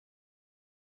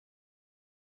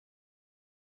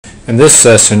In this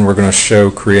session we're going to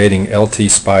show creating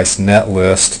LTSpice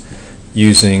netlist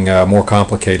using more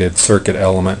complicated circuit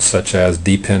elements such as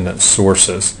dependent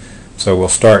sources. So we'll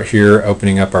start here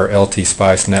opening up our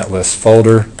LTSpice netlist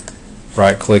folder,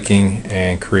 right clicking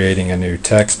and creating a new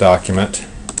text document.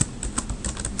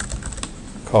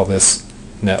 Call this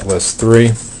netlist 3.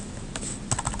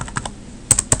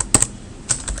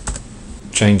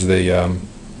 Change the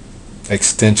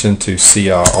extension to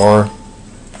CRR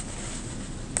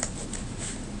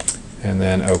and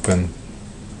then open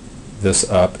this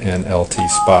up in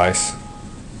LTSpice.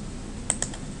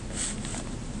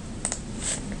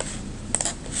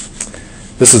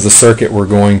 This is the circuit we're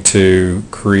going to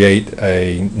create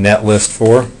a netlist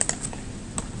for.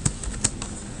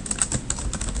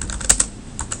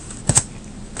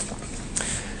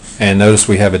 And notice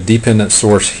we have a dependent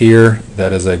source here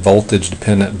that is a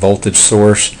voltage-dependent voltage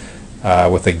source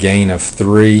with a gain of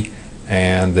 3,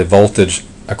 and the voltage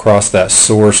across that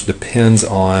source depends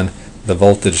on the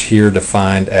voltage here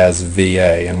defined as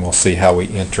VA, and we'll see how we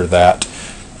enter that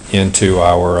into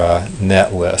our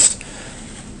net list.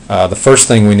 The first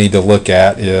thing we need to look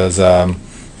at is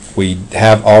we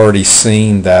have already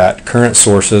seen that current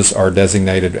sources are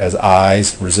designated as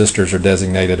I's, resistors are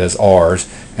designated as R's,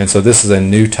 and so this is a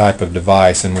new type of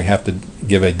device and we have to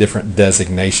give a different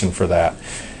designation for that.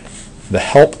 The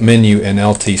help menu in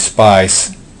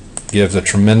LTSpice gives a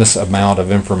tremendous amount of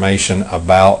information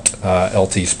about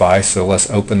LTSpice, so let's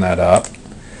open that up.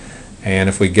 And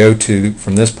if we go to,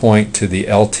 from this point, to the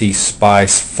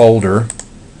LTSpice folder,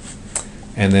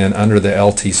 and then under the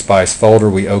LTSpice folder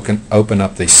we open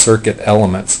up the circuit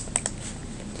elements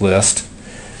list,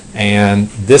 and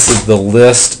this is the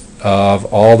list of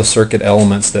all the circuit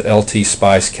elements that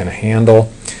LTSpice can handle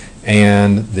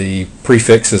and the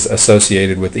prefixes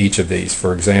associated with each of these.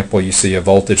 For example, you see a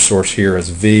voltage source here as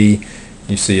V,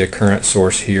 you see a current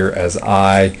source here as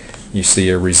I, you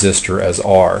see a resistor as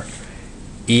R.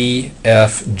 E,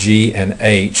 F, G, and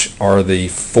H are the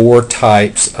 4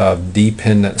 types of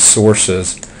dependent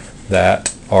sources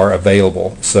that are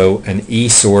available. So an E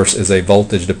source is a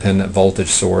voltage-dependent voltage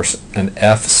source, an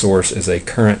F source is a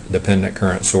current-dependent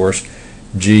current source,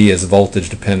 G is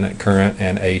voltage-dependent current,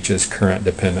 and H is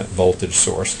current-dependent voltage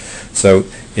source. So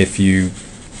if you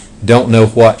don't know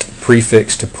what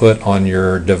prefix to put on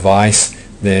your device,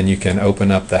 then you can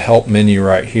open up the help menu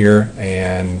right here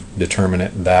and determine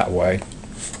it that way.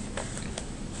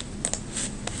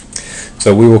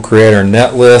 So we will create our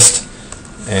net list,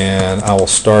 and I will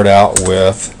start out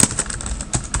with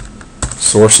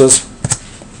sources,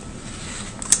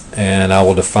 and I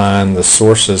will define the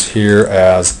sources here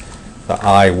as the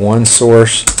I1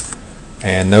 source,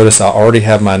 and notice I already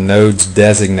have my nodes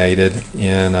designated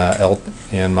in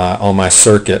on my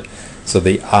circuit. So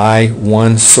the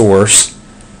I1 source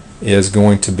is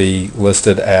going to be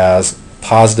listed as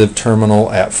positive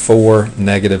terminal at 4,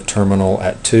 negative terminal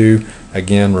at 2.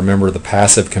 Again, remember the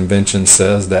passive convention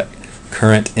says that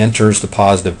current enters the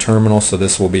positive terminal, so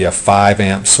this will be a 5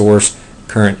 amp source,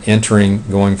 current entering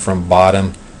going from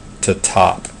bottom to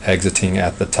top, exiting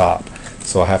at the top.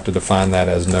 So I have to define that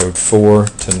as node 4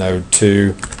 to node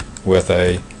 2 with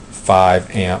a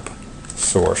 5 amp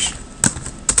source.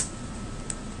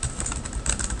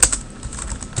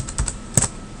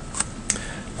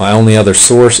 My only other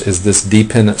source is this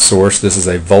dependent source. This is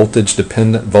a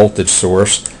voltage-dependent voltage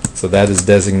source, so that is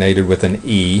designated with an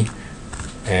E,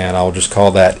 and I'll just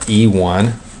call that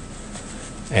E1,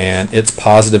 and its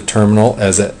positive terminal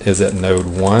is at node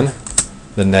 1,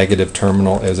 the negative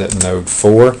terminal is at node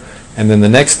 4, and then the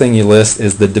next thing you list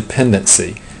is the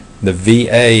dependency. The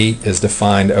VA is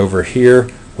defined over here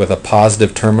with a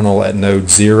positive terminal at node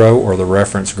 0 or the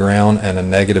reference ground and a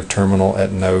negative terminal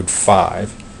at node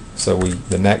 5. So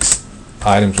the next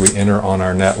items we enter on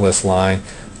our netlist line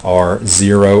are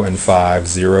 0 and 5,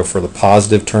 0 for the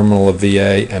positive terminal of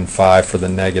VA and 5 for the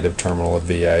negative terminal of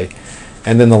VA.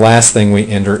 And then the last thing we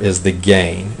enter is the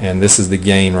gain, and this is the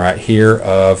gain right here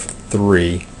of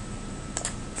 3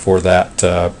 for that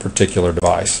particular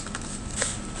device.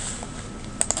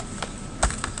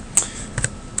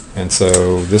 And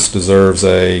so this deserves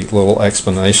a little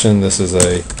explanation. This is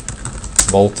a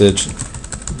voltage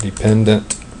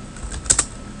dependent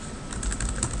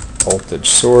voltage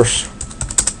source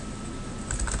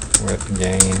with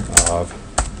gain of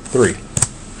 3.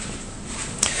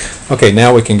 Okay,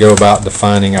 now we can go about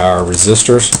defining our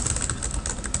resistors.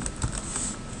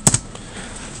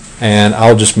 And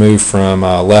I'll just move from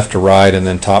left to right and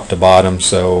then top to bottom,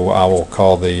 so I will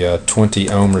call the 20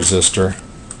 ohm resistor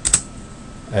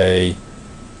a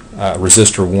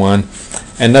resistor 1.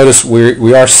 And notice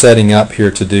we are setting up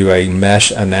here to do a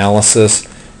mesh analysis,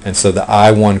 And so the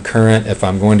I1 current, if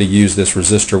I'm going to use this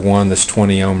resistor 1, this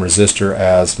 20 ohm resistor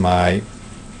as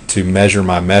to measure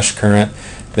my mesh current,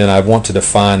 then I want to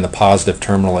define the positive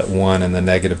terminal at 1 and the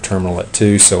negative terminal at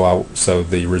 2, so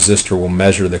the resistor will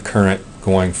measure the current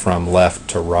going from left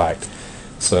to right.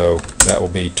 So that will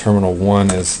be terminal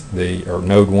 1 is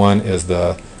node 1 is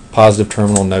the positive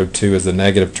terminal, node 2 is the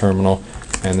negative terminal,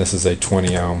 and this is a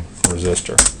 20 ohm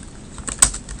resistor.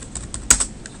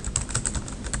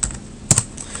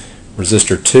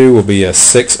 Resistor 2 will be a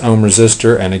 6 ohm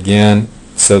resistor, and again,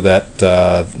 so that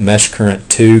mesh current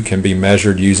 2 can be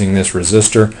measured using this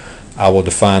resistor, I will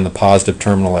define the positive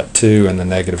terminal at 2 and the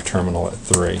negative terminal at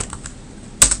 3.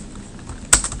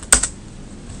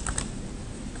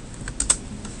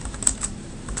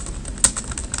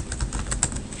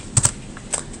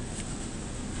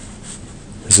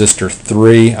 Resistor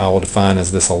 3 I will define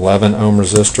as this 11 ohm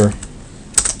resistor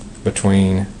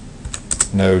between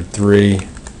node 3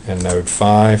 and node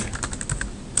 5.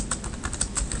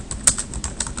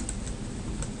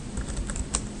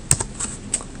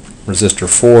 Resistor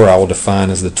 4 I will define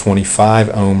as the 25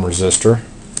 ohm resistor,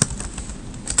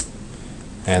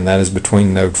 and that is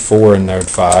between node 4 and node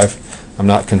 5. I'm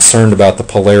not concerned about the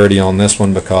polarity on this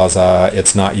one because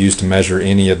it's not used to measure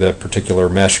any of the particular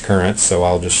mesh currents, so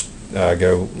I'll just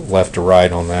go left to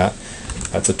right on that.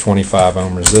 That's a 25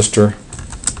 ohm resistor.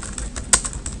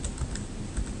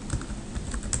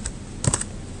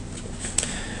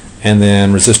 And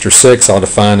then resistor 6 I'll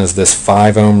define as this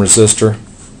 5 ohm resistor,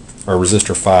 or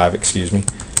resistor 5, excuse me,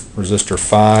 resistor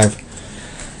 5.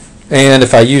 And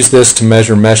if I use this to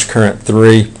measure mesh current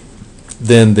 3,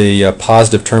 then the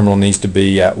positive terminal needs to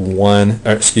be at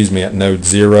at node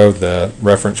 0, the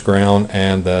reference ground,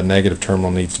 and the negative terminal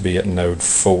needs to be at node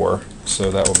 4. So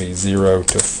that will be 0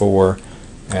 to 4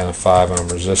 and a 5 ohm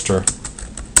resistor.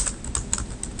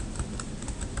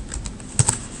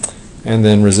 And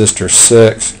then resistor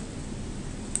 6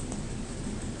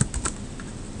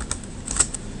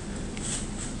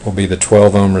 will be the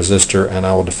 12 ohm resistor, and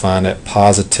I will define it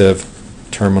positive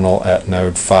terminal at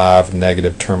node 5,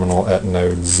 negative terminal at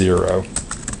node 0.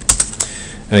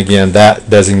 And again, that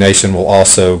designation will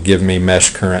also give me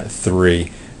mesh current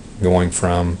 3 going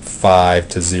from 5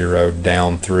 to 0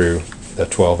 down through the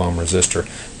 12 ohm resistor.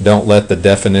 Don't let the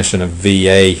definition of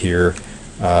VA here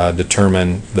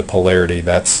determine the polarity.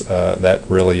 That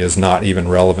really is not even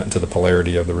relevant to the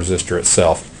polarity of the resistor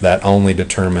itself. That only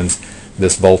determines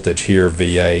this voltage here,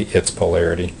 VA, its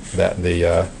polarity, that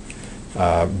the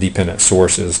dependent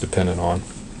source is dependent on.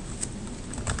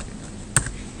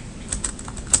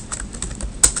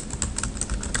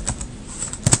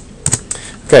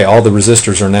 Okay, all the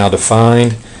resistors are now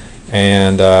defined,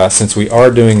 and since we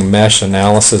are doing mesh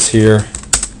analysis here,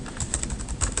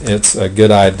 it's a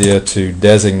good idea to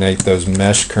designate those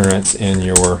mesh currents in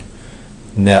your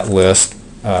net list.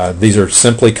 These are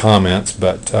simply comments,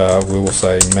 but we will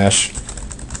say mesh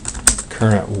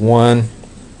current 1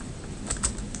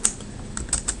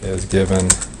 is given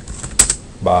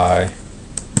by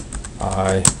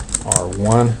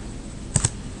IR1.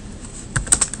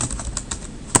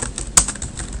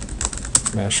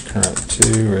 Mesh current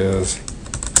 2 is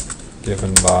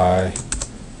given by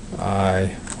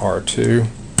IR2.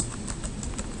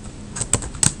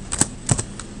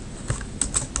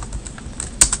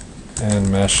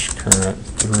 And mesh current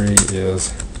 3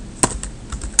 is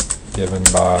given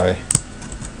by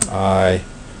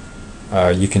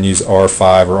you can use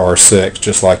R5 or R6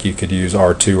 just like you could use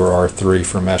R2 or R3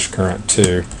 for mesh current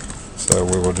 2. So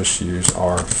we will just use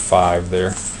R5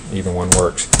 there. Either one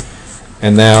works.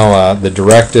 And now the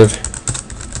directive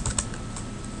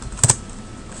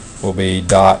will be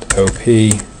 .op,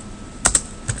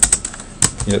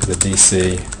 get the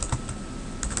DC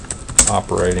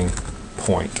operating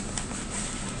point.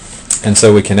 And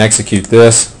so we can execute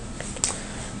this,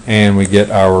 and we get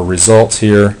our results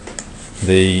here.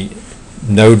 The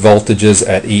node voltages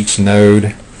at each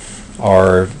node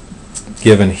are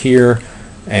given here,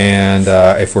 and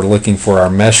if we're looking for our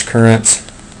mesh currents,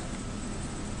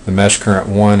 the mesh current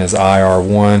 1 is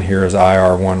IR1. Here is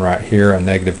IR1 right here, a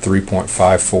negative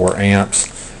 3.54 amps.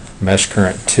 Mesh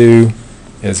current 2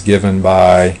 is given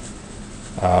by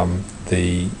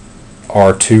the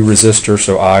R2 resistor,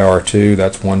 so IR2,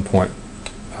 that's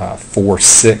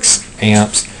 1.46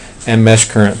 amps, and mesh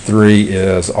current 3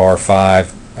 is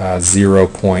R5,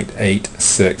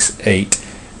 0.868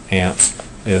 amps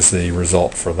is the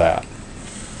result for that.